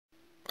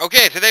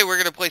Okay, today we're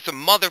gonna play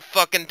some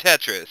motherfucking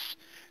Tetris.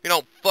 If you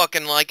don't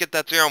fucking like it,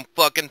 that's your own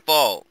fucking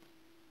fault.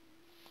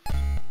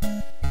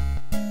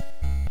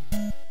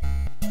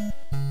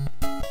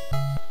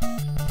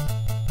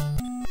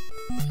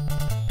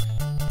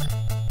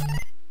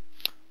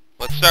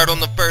 Let's start on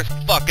the first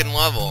fucking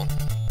level.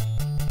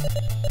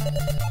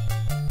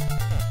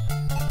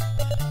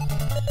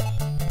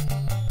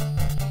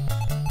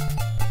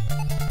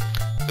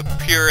 The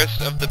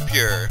purest of the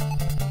pure.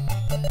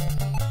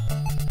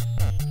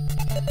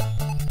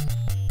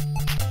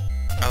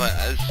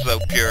 This is so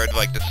pure, I'd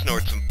like to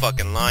snort some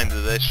fucking lines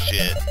of this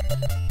shit.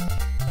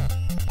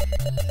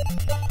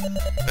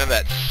 None of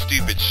that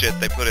stupid shit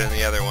they put in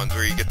the other ones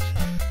where you could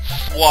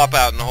swap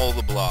out and hold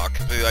the block.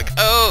 Be like,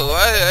 oh,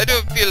 I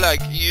don't feel like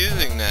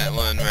using that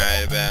one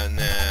right about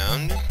now.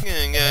 I'm just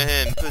gonna go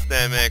ahead and put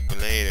that back for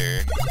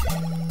later.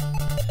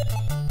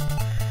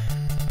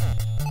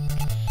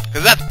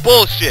 Cause that's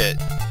bullshit!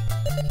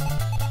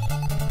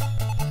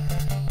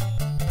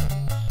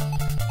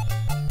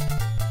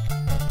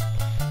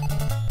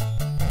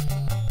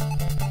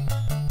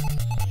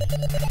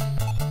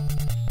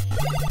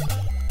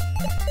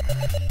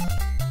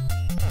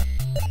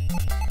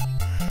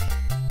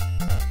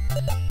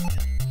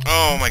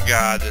 Oh my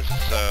god, this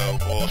is so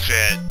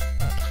bullshit.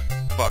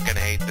 Fucking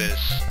hate this.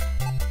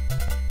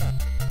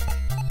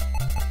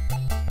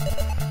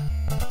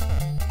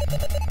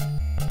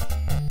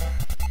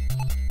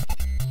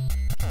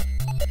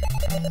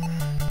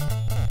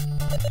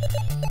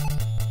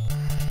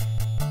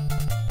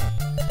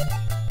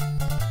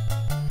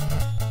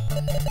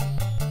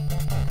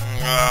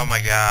 Oh my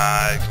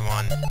god, come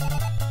on.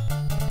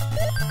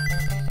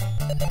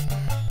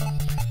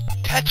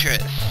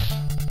 Tetris!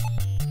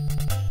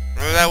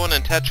 Remember that one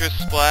in Tetris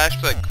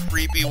Splash? That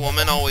creepy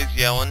woman always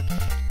yelling,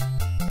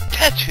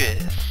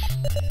 Tetris!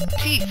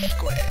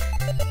 T-square!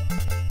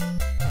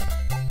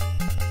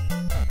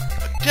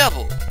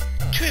 Double!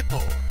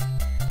 Triple!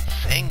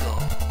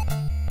 Single!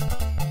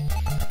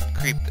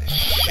 Creep the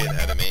shit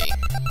out of me.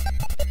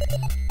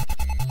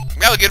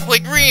 Now we get to play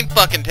green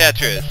fucking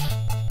Tetris!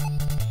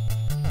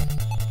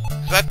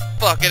 Cause I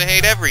fucking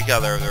hate every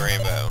color of the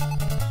rainbow.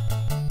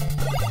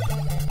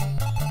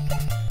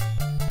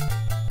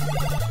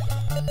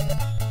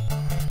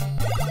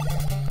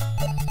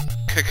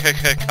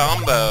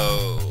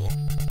 Combo.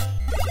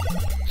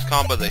 Let's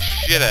combo the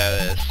shit out of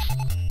this.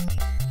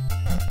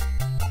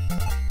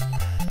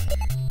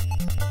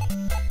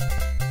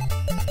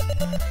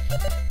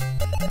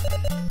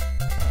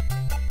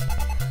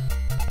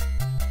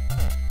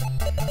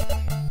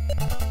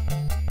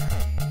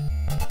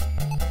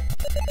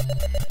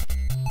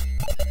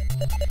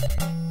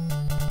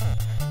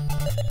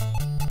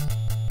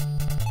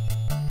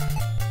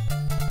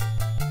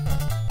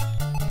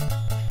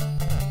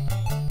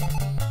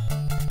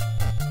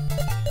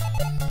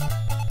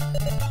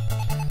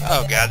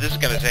 Oh god, this is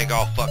gonna take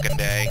all fucking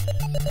day.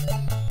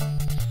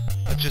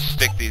 Let's just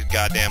stick these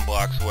goddamn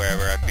blocks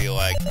wherever I feel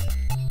like.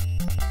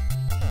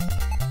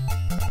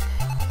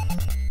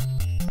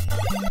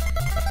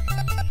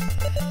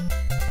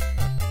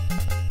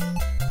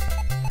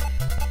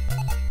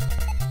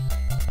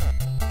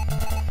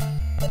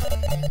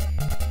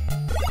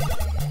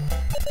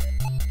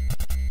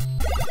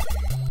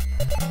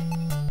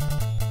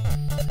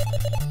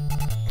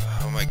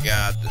 Oh my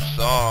god, the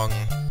song.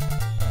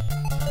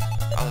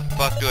 How the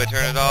fuck do I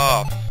turn it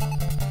off?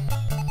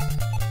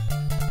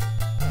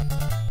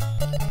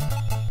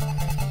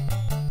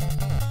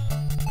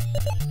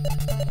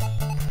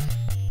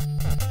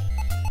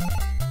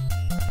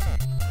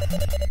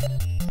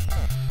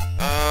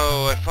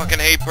 Oh, I fucking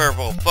hate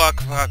purple.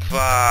 Fuck, fuck,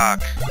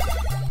 fuck.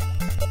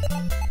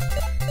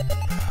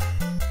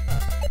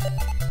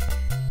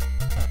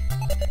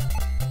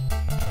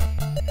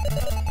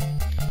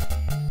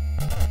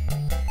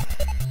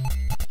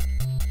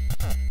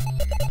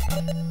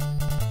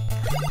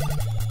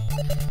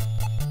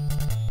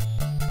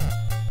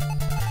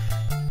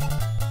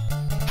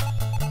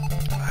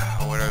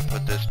 Where do I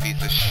put this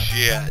piece of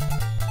shit?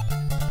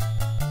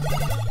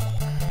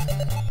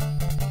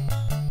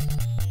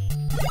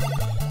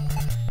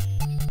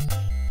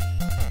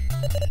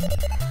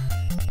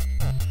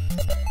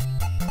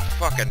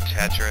 Fucking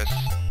Tetris.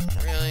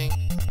 Really?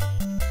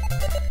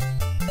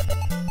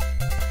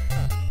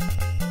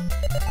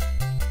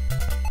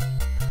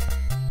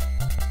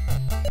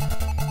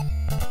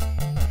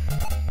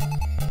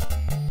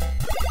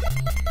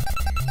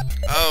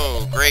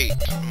 Oh, great.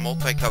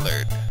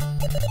 Multicolored.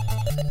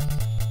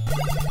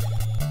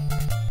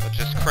 Let's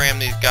just cram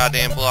these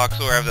goddamn blocks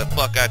wherever the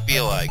fuck I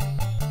feel like.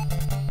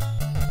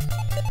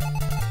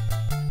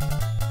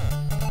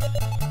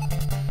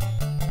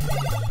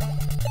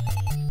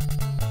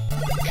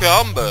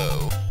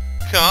 Combo!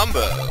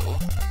 Combo!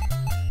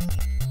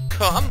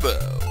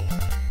 Combo!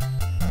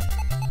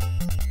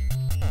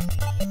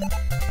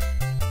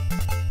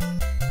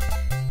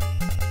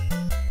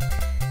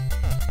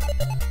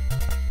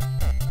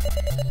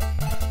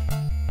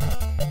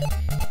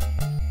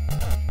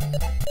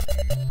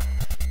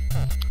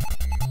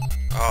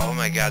 Oh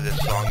my god, this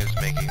song is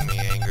making me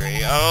angry.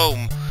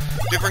 Oh,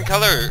 Different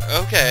color.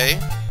 Okay.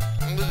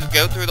 Let's just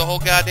go through the whole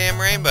goddamn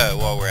rainbow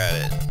while we're at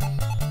it.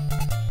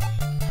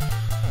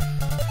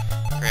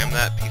 Cram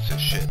that piece of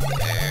shit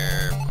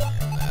there.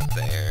 Cram that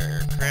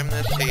there. Cram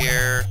this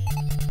here.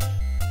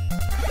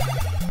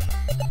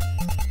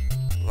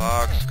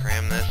 Blocks.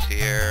 Cram this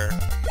here.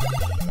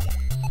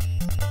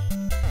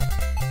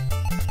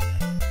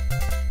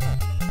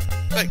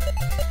 It's like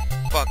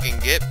fucking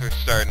get for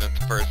starting at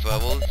the first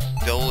level.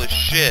 It's dull as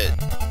shit.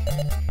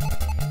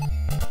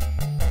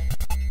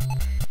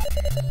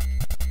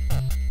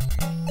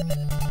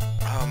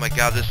 Oh my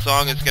god, this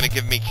song is gonna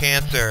give me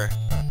cancer.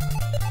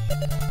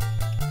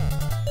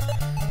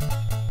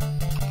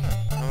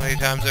 How many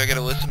times are I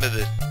gonna listen to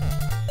this?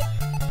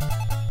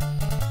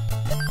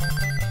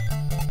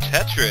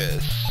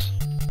 Tetris.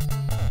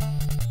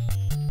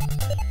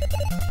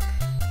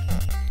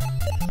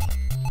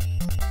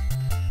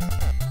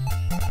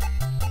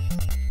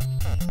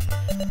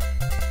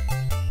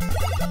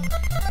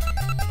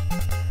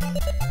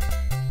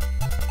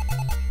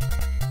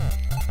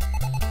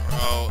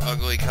 Oh,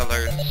 ugly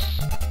colors.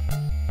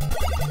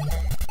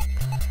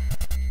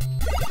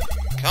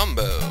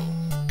 Combo.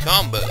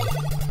 Combo.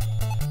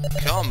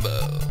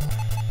 Combo.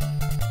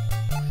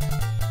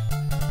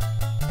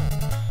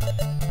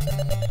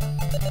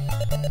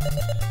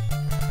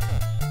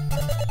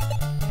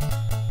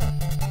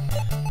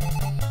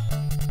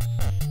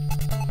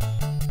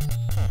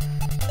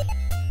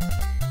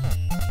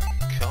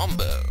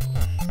 Combo.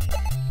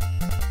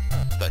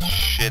 The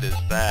shit is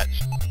that?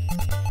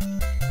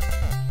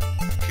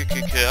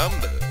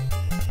 Combo.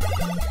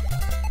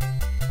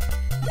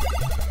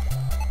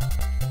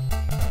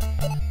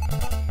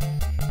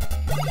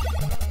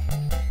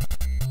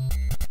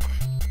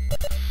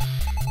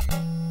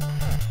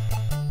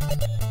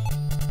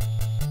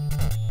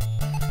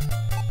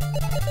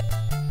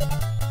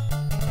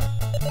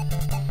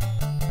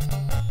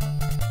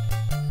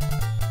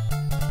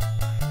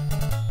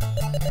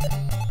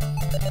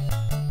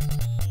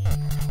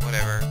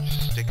 Whatever,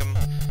 just stick them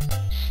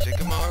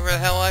however the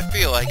hell I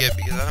feel like it,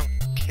 because I don't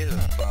give a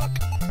fuck.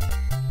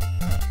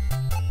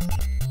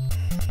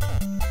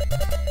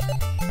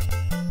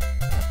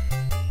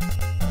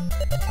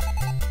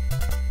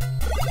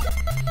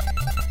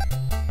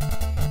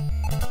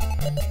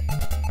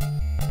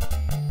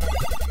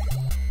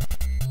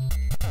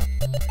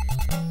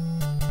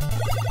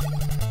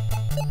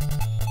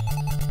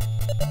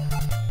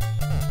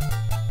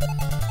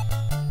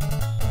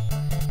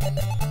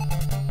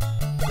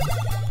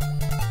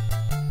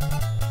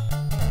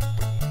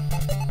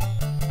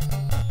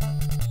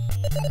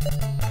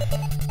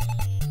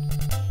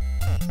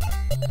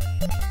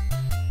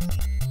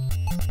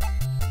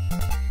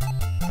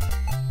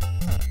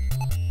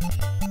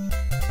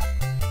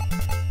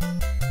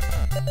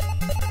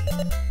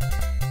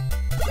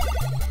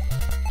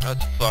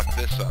 Let's fuck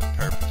this up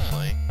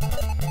purposely.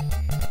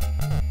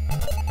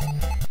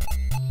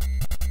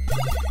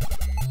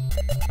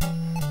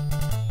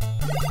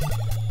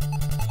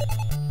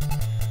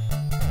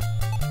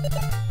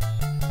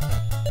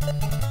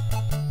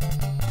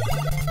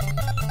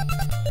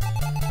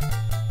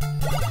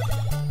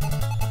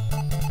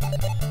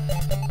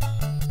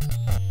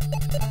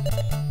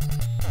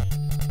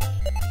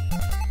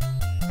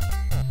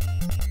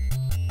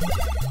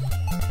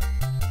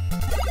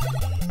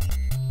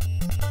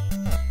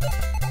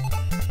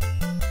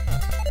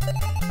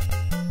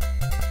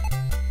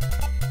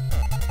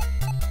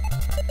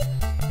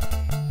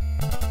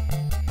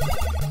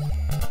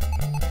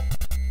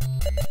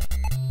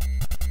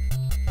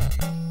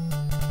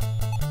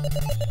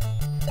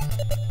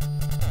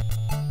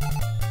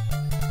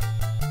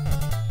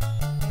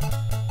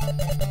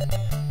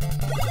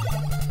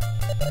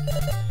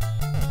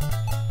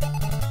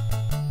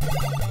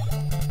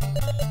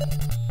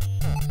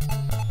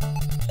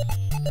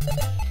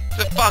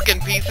 The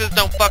fucking pieces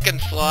don't fucking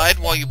slide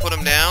while you put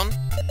them down.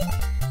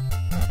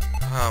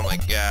 Oh my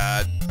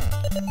god.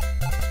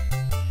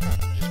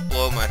 Just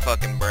blow my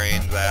fucking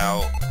brains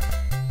out.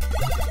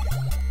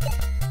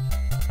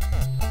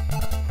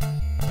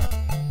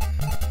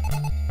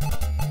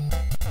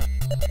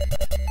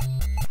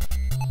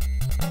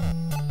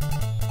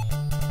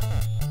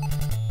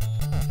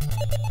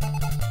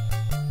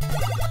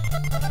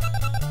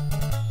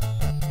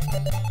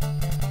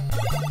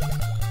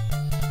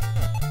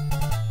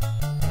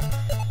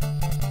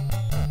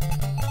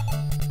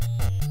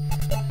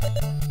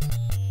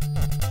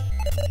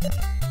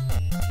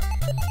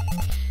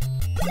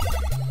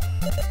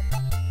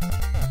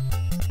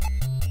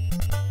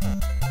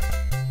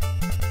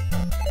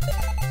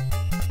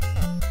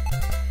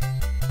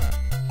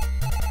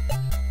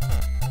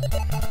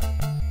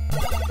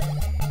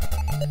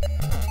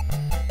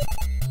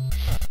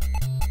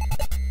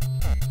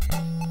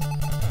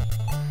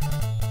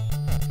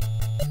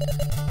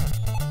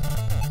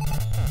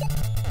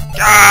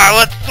 Ah,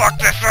 let's fuck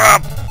this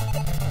up!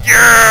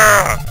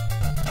 Yeah!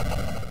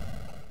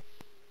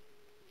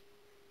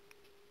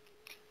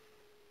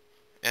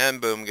 And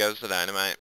boom goes the dynamite.